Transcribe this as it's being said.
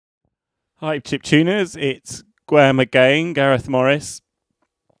Hi chip tuners, it's gwEm again, Gareth Morris,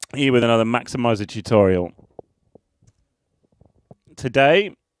 here with another maxYMiser tutorial.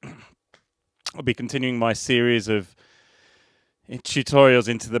 Today I'll be continuing my series of tutorials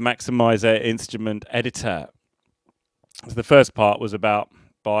into the maxYMiser instrument editor. So the first part was about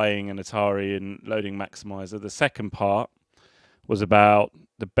buying an Atari and loading maxYMiser. The second part was about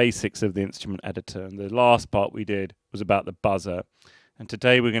the basics of the instrument editor, and the last part we did was about the buzzer. And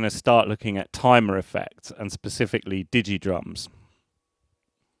today we're going to start looking at timer effects and specifically Digidrums.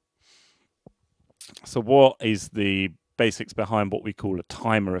 So what is the basics behind what we call a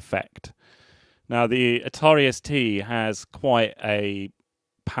timer effect? Now the Atari ST has quite a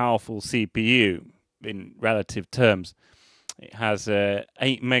powerful CPU in relative terms. It has a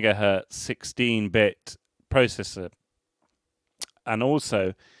 8 megahertz 16-bit processor, and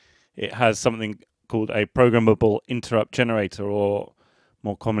also it has something called a programmable interrupt generator, or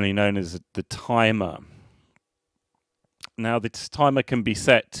more commonly known as the timer. Now this timer can be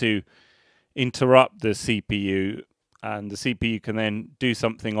set to interrupt the CPU, and the CPU can then do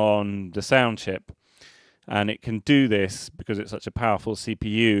something on the sound chip, and it can do this because it's such a powerful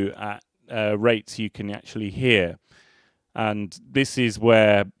CPU at rates you can actually hear. And this is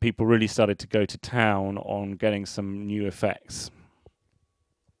where people really started to go to town on getting some new effects.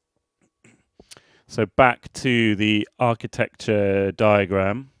 So back to the architecture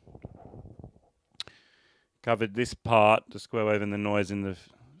diagram. Covered this part, just go over the noise in the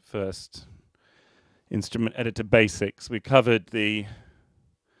first instrument editor basics. We covered the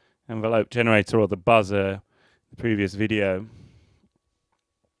envelope generator or the buzzer in the previous video.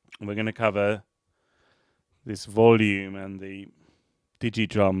 And we're going to cover this volume and the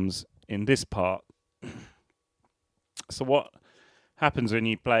Digidrums in this part. So what happens when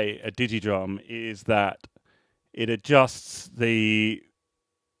you play a Digidrum is that it adjusts the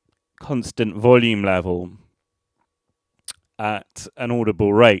constant volume level at an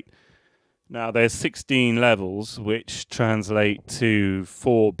audible rate. Now there's 16 levels which translate to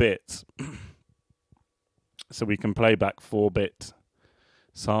 4 bits. So we can play back 4-bit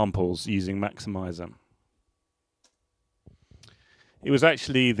samples using maxYMiser. It was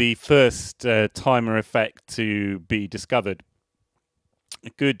actually the first timer effect to be discovered.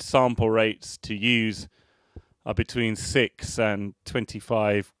 Good sample rates to use are between 6 and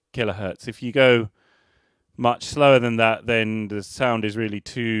 25 kilohertz. If you go much slower than that, then the sound is really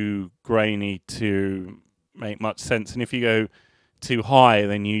too grainy to make much sense. And if you go too high,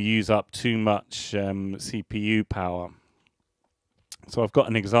 then you use up too much CPU power. So I've got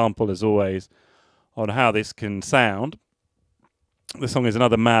an example, as always, on how this can sound. The song is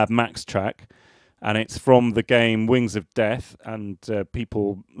another Mad Max track, and it's from the game Wings of Death, and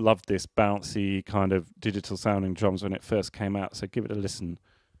people loved this bouncy kind of digital sounding drums when it first came out, so give it a listen.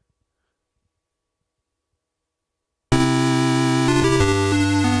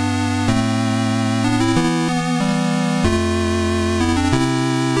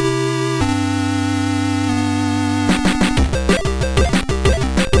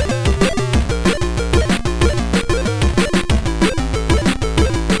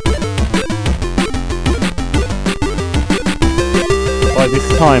 By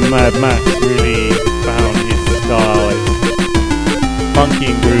this time, Mad Max really found his style. It's funky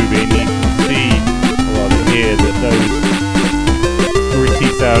and groovy, and you can see, or rather hear, that those gritty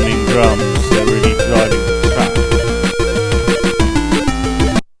sounding drums are really driving the track.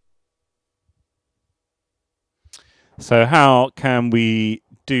 So how can we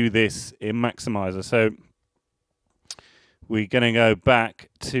do this in maxYMiser? So we're going to go back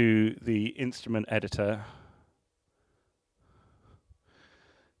to the instrument editor,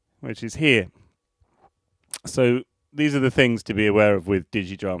 which is here. So these are the things to be aware of with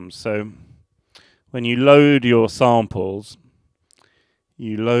Digidrums. So when you load your samples,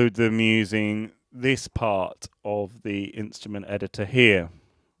 you load them using this part of the instrument editor here.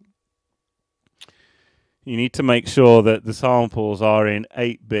 You need to make sure that the samples are in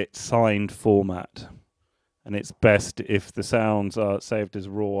 8-bit signed format, and it's best if the sounds are saved as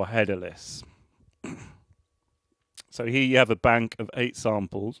raw headerless. So here you have a bank of 8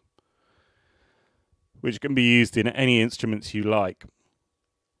 samples, which can be used in any instruments you like.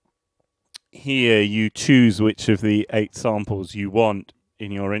 Here you choose which of the 8 samples you want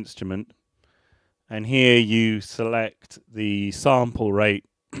in your instrument, and here you select the sample rate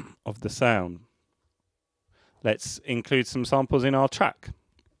of the sound. Let's include some samples in our track.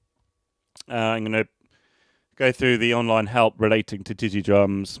 I'm going to go through the online help relating to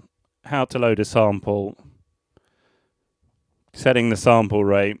Digidrums, how to load a sample, setting the sample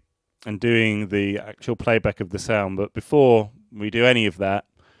rate, and doing the actual playback of the sound. But before we do any of that,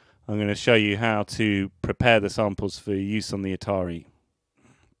 I'm going to show you how to prepare the samples for use on the Atari.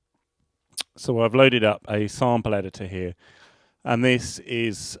 So I've loaded up a sample editor here, and this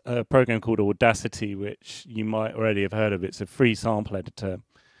is a program called Audacity, which you might already have heard of. It's a free sample editor,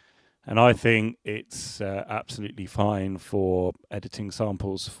 and I think it's absolutely fine for editing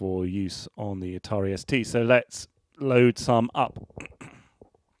samples for use on the Atari ST. So let's load some up.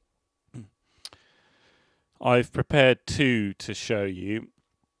 I've prepared two to show you.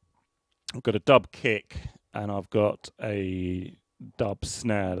 I've got a dub kick and I've got a dub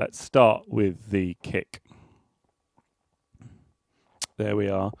snare. Let's start with the kick. There we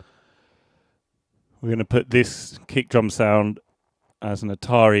are. We're going to put this kick drum sound as an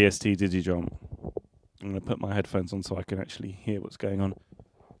Atari ST Digidrum. I'm going to put my headphones on so I can actually hear what's going on.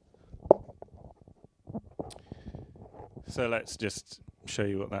 So let's just show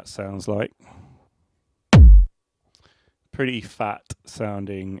you what that sounds like. Pretty fat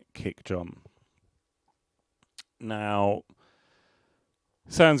sounding kick drum. Now,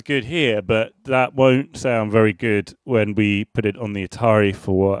 sounds good here, but that won't sound very good when we put it on the Atari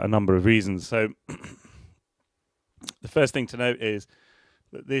for a number of reasons. So the first thing to note is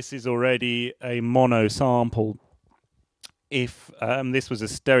that this is already a mono sample. If this was a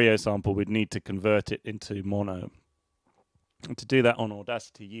stereo sample, we'd need to convert it into mono. And to do that on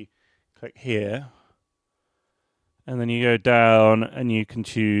Audacity, you click here, and then you go down and you can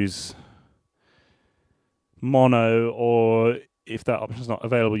choose mono, or if that option is not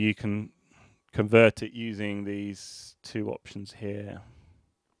available, you can convert it using these two options here.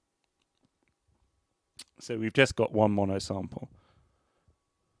 So we've just got one mono sample.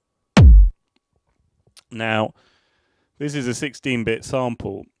 Now, this is a 16-bit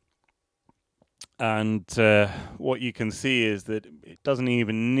sample, and what you can see is that it doesn't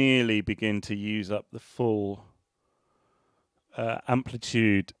even nearly begin to use up the full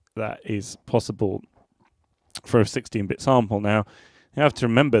amplitude that is possible for a 16-bit sample. Now, you have to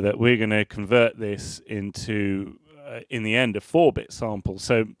remember that we're going to convert this into, in the end, a 4-bit sample.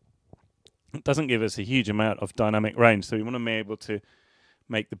 So it doesn't give us a huge amount of dynamic range. So we want to be able to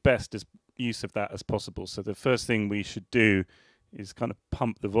make the best use of that as possible. So the first thing we should do is kind of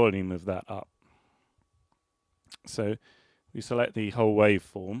pump the volume of that up. So we select the whole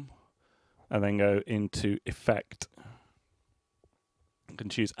waveform and then go into Effect. You can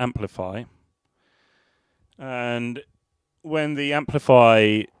choose Amplify. And when the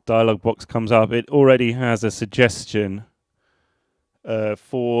Amplify dialog box comes up, it already has a suggestion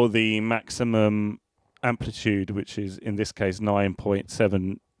for the maximum amplitude, which is in this case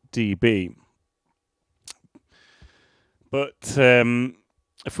 9.7 dB. But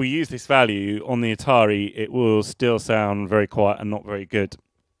if we use this value on the Atari, it will still sound very quiet and not very good.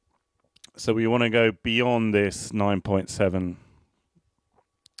 So we want to go beyond this 9.7.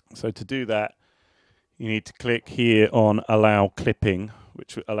 So to do that, you need to click here on Allow Clipping,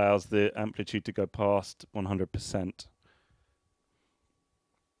 which allows the amplitude to go past 100%.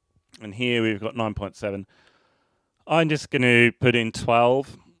 And here we've got 9.7. I'm just going to put in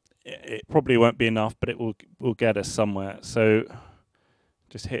 12. It probably won't be enough, but it will get us somewhere. So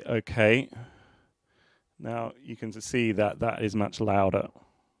just hit OK. Now you can see that that is much louder.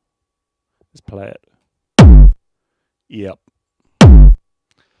 Let's play it. Yep.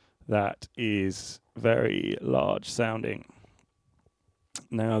 That is very large sounding.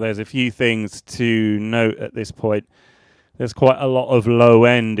 Now there's a few things to note at this point. There's quite a lot of low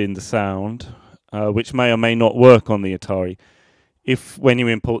end in the sound, which may or may not work on the Atari. If when you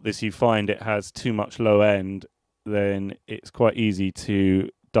import this you find it has too much low end, then it's quite easy to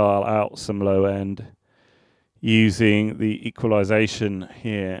dial out some low end using the equalization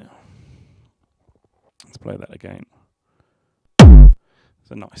here. Let's play that again. It's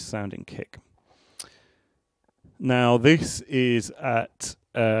a nice sounding kick. Now this is at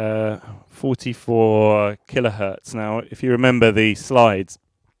 44 kilohertz. Now if you remember the slides,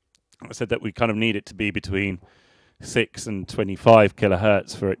 I said that we kind of need it to be between 6 and 25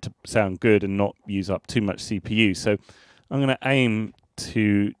 kilohertz for it to sound good and not use up too much CPU. So I'm going to aim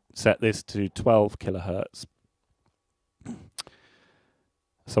to set this to 12 kilohertz.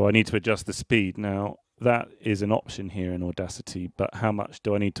 So I need to adjust the speed. Now that is an option here in Audacity, but how much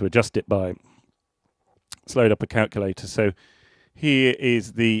do I need to adjust it by? Let's load up a calculator. So here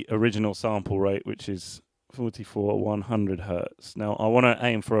is the original sample rate, which is 44,100 hertz. Now I want to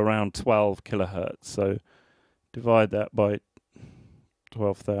aim for around 12 kilohertz. So divide that by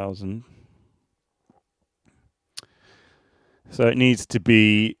 12,000. So it needs to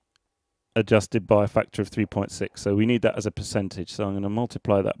be adjusted by a factor of 3.6. So we need that as a percentage. So I'm going to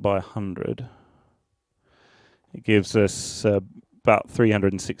multiply that by 100. It gives us about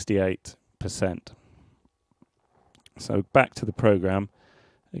 368%. So back to the program.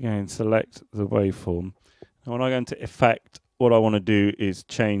 Again, select the waveform. Now when I go into effect, what I want to do is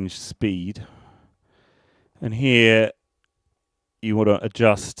change speed. And here you want to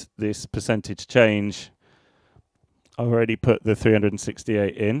adjust this percentage change. I've already put the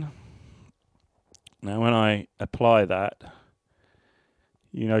 368 in. Now when I apply that,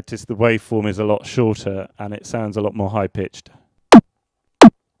 you notice the waveform is a lot shorter and it sounds a lot more high-pitched.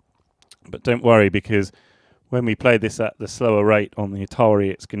 But don't worry, because when we play this at the slower rate on the Atari,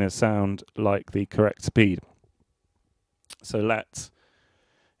 it's going to sound like the correct speed. So let's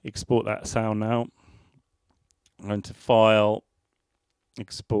export that sound now. I'm going to File,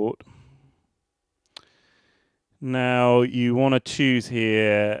 Export. Now you want to choose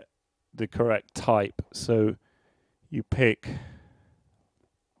here the correct type. So you pick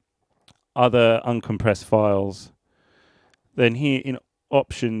Other Uncompressed Files. Then here in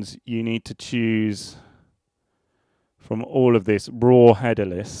Options, you need to choose from all of this raw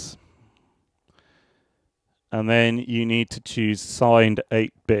headerless. And then you need to choose signed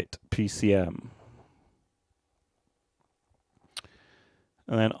 8-bit PCM.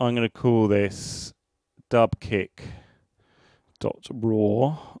 And then I'm going to call this dubkick.raw,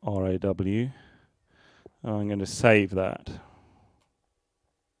 R-A-W. And I'm going to save that.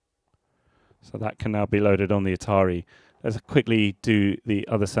 So that can now be loaded on the Atari. Let's quickly do the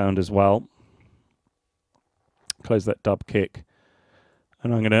other sound as well. Close that dub kick.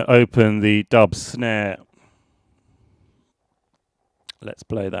 And I'm going to open the dub snare. Let's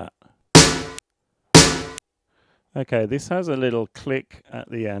play that. Okay, this has a little click at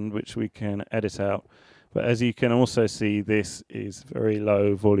the end, which we can edit out. But as you can also see, this is very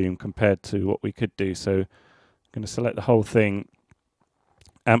low volume compared to what we could do. So I'm going to select the whole thing,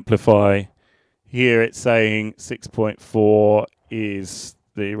 amplify. Here it's saying 6.4 is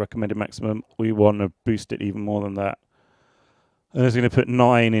the recommended maximum. We want to boost it even more than that. I'm just going to put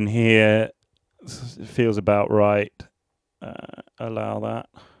 9 in here. It feels about right. Allow that.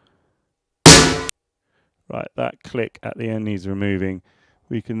 Right, that click at the end needs removing.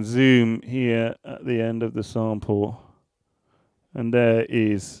 We can zoom here at the end of the sample. And there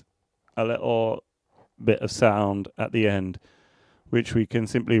is a little bit of sound at the end, which we can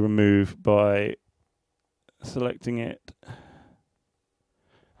simply remove by selecting it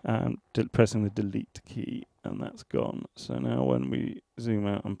and pressing the delete key, and that's gone. So now when we zoom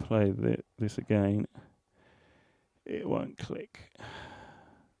out and play this again, it won't click.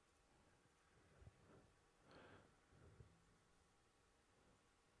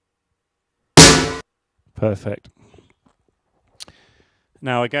 Perfect.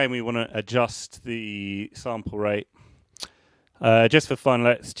 Now again, we want to adjust the sample rate. Just for fun,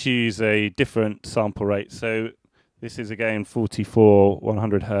 let's choose a different sample rate. So this is again 44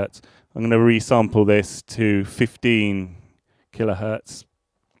 100 hertz. I'm going to resample this to 15 kilohertz.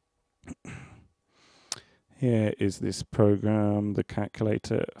 Here is this program, the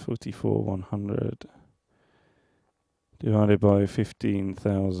calculator, 44 100 divided by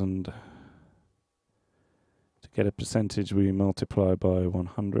 15,000. To get a percentage, we multiply by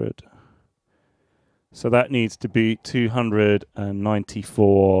 100. So that needs to be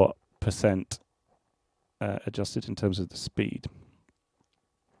 294% adjusted in terms of the speed.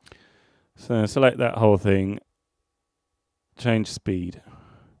 So select that whole thing, change speed.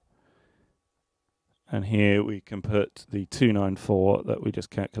 And here we can put the 294 that we just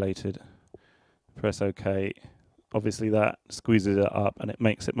calculated. Press OK. Obviously that squeezes it up and it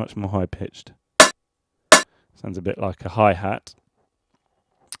makes it much more high-pitched. Sounds a bit like a hi-hat.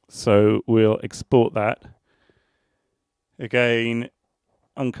 So we'll export that. Again,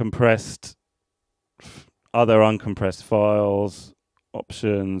 uncompressed, other uncompressed files,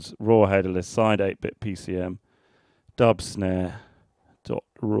 options, raw headerless, signed 8-bit PCM, dub snare dot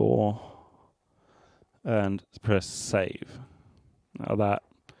raw, and press save. Now that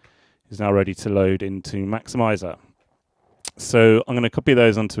is now ready to load into maxYMiser. So I'm going to copy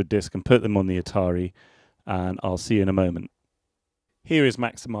those onto a disk and put them on the Atari, and I'll see you in a moment. Here is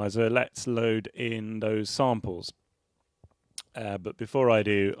maxYMiser. Let's load in those samples. But before I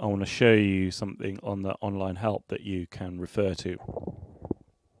do, I want to show you something on the online help that you can refer to.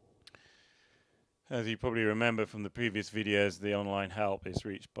 As you probably remember from the previous videos, the online help is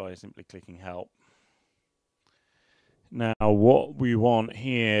reached by simply clicking help. Now what we want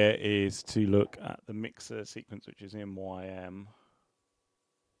here is to look at the mixer sequence, which is in gwEm.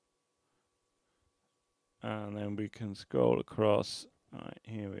 And then we can scroll across. Right,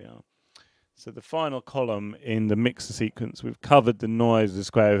 here we are. So the final column in the mixer sequence, we've covered the noise, the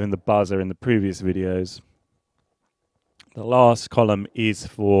square wave, and the buzzer in the previous videos. The last column is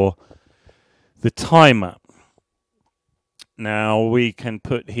for the timer. Now we can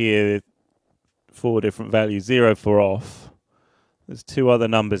put here 4 different values, 0 for off. There's 2 other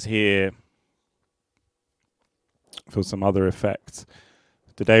numbers here for some other effects.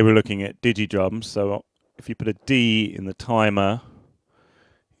 Today we're looking at Digidrums, so if you put a D in the timer,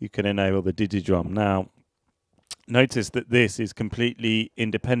 you can enable the Digidrum. Now, notice that this is completely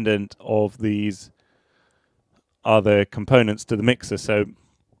independent of these other components to the mixer, so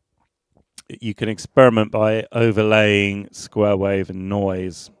you can experiment by overlaying square wave and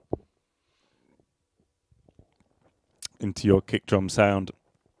noise into your kick drum sound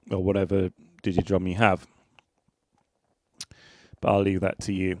or whatever Digidrum you have. But I'll leave that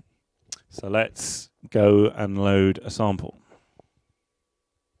to you. So let's go and load a sample.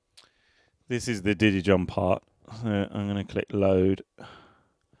 This is the Digidrum part. So I'm going to click load.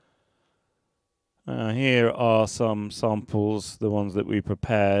 Here are some samples, the ones that we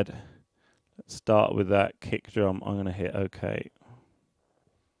prepared. Let's start with that kick drum. I'm going to hit OK.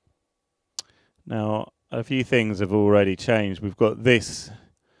 Now, a few things have already changed. We've got this,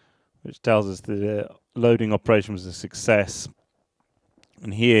 which tells us the loading operation was a success.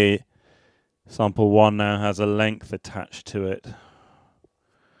 And here, sample 1 now has a length attached to it.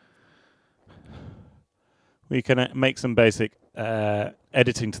 We can make some basic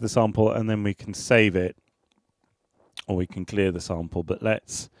editing to the sample, and then we can save it, or we can clear the sample. But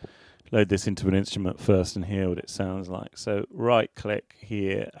let's load this into an instrument first and hear what it sounds like. So right-click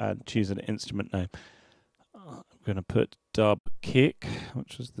here and choose an instrument name. I'm going to put dub kick,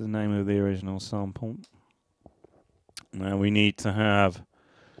 which was the name of the original sample. Now we need to have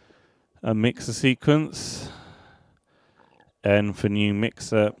a mixer sequence, N for new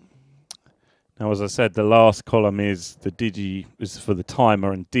mixer. Now, as I said, the last column is is for the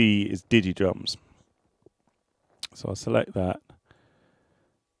timer, and D is Digidrums. So I'll select that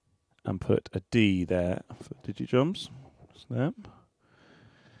and put a D there for Digidrums. Just there.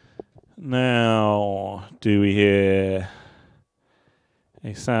 Now, do we hear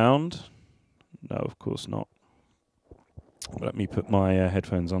a sound? No, of course not. Let me put my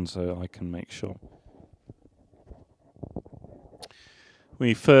headphones on so I can make sure.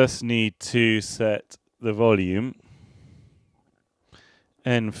 We first need to set the volume,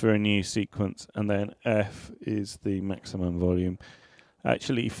 N for a new sequence, and then F is the maximum volume.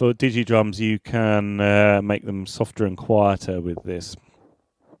 Actually, for Digidrums, you can make them softer and quieter with this.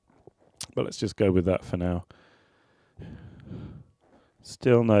 But let's just go with that for now.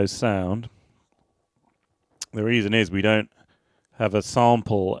 Still no sound. The reason is we don't have a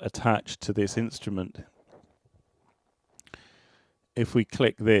sample attached to this instrument. If we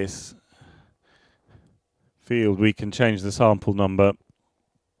click this field, we can change the sample number.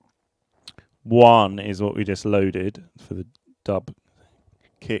 1 is what we just loaded for the dub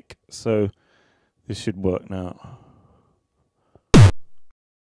kick, so this should work now.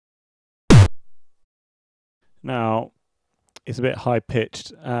 Now, it's a bit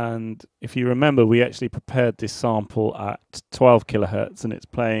high-pitched, and if you remember, we actually prepared this sample at 12 kilohertz, and it's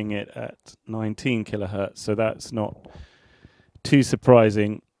playing it at 19 kilohertz, so that's not too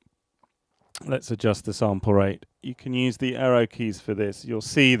surprising. Let's adjust the sample rate. You can use the arrow keys for this. You'll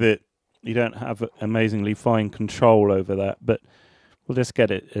see that you don't have amazingly fine control over that, but we'll just get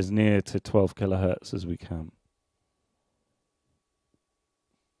it as near to 12 kilohertz as we can.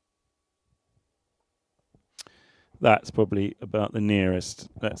 That's probably about the nearest.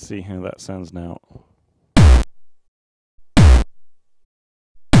 Let's see how that sounds now.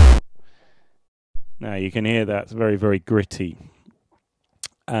 Now you can hear that's very, very gritty.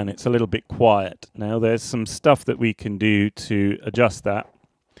 And it's a little bit quiet. Now there's some stuff that we can do to adjust that.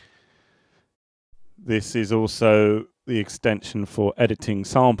 This is also the extension for editing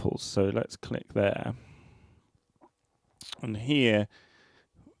samples. So let's click there. And here,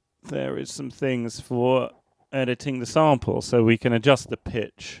 there is some things for editing the sample. So we can adjust the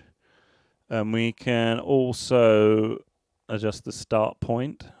pitch. And we can also adjust the start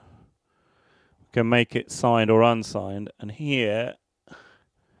point. We can make it signed or unsigned. And here,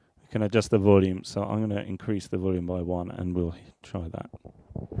 we can adjust the volume. So I'm going to increase the volume by 1 and we'll try that.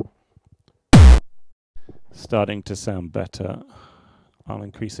 Starting to sound better. I'll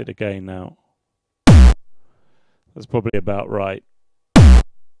increase it again now. That's probably about right.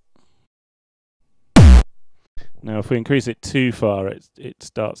 Now if we increase it too far, it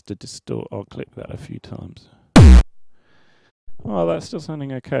starts to distort. I'll click that a few times. Oh, that's still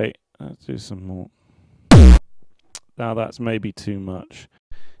sounding okay. Let's do some more. Now that's maybe too much.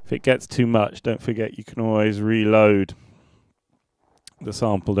 If it gets too much, don't forget you can always reload the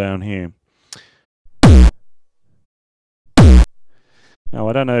sample down here. Now,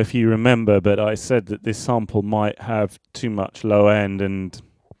 I don't know if you remember, but I said that this sample might have too much low end, and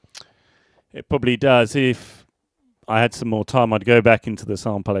it probably does. If I had some more time, I'd go back into the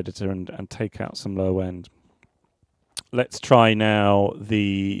sample editor and take out some low end. Let's try now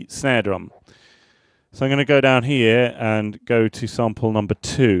the snare drum. So I'm going to go down here and go to sample number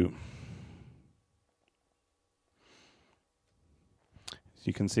 2. As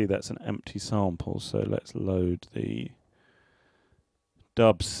you can see, that's an empty sample, so let's load the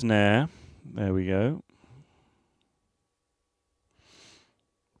dub snare. There we go.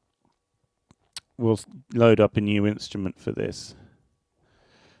 We'll load up a new instrument for this.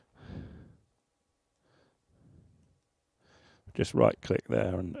 Just right click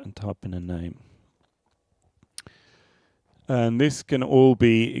there and type in a name. And this can all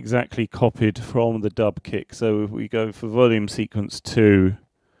be exactly copied from the dub kick. So if we go for volume sequence 2,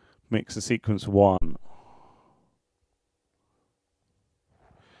 mixer sequence 1.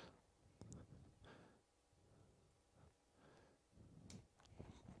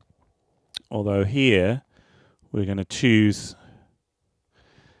 Although here we're going to choose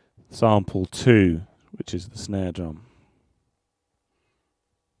sample 2, which is the snare drum.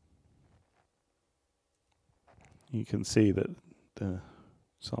 You can see that the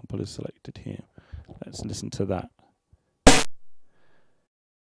sample is selected here. Let's listen to that.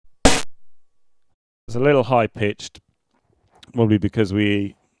 It's a little high pitched, probably because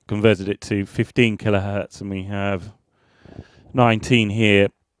we converted it to 15 kilohertz and we have 19 here.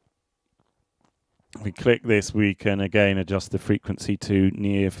 If we click this, we can again adjust the frequency to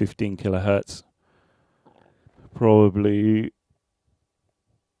near 15 kilohertz. Probably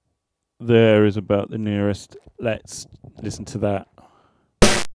there is about the nearest. Let's listen to that.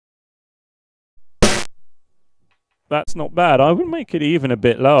 That's not bad. I would make it even a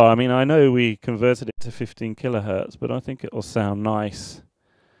bit lower. I mean, I know we converted it to 15 kilohertz, but I think it will sound nice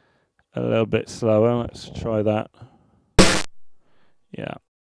a little bit slower. Let's try that. Yeah.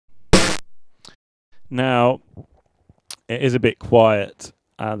 Now, it is a bit quiet.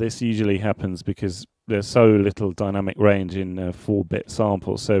 This usually happens because there's so little dynamic range in 4-bit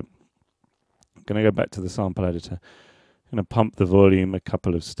samples. So I'm going to go back to the sample editor. I'm going to pump the volume a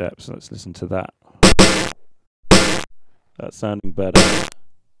couple of steps. Let's listen to that. That's sounding better.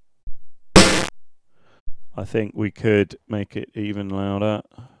 I think we could make it even louder.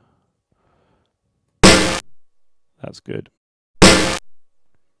 That's good.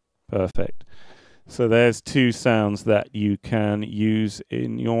 Perfect. So there's 2 sounds that you can use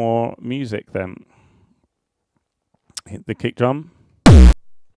in your music then. Hit the kick drum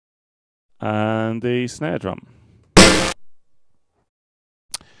and the snare drum.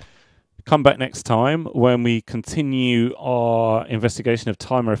 Come back next time when we continue our investigation of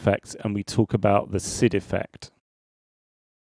timer effects and we talk about the SID effect.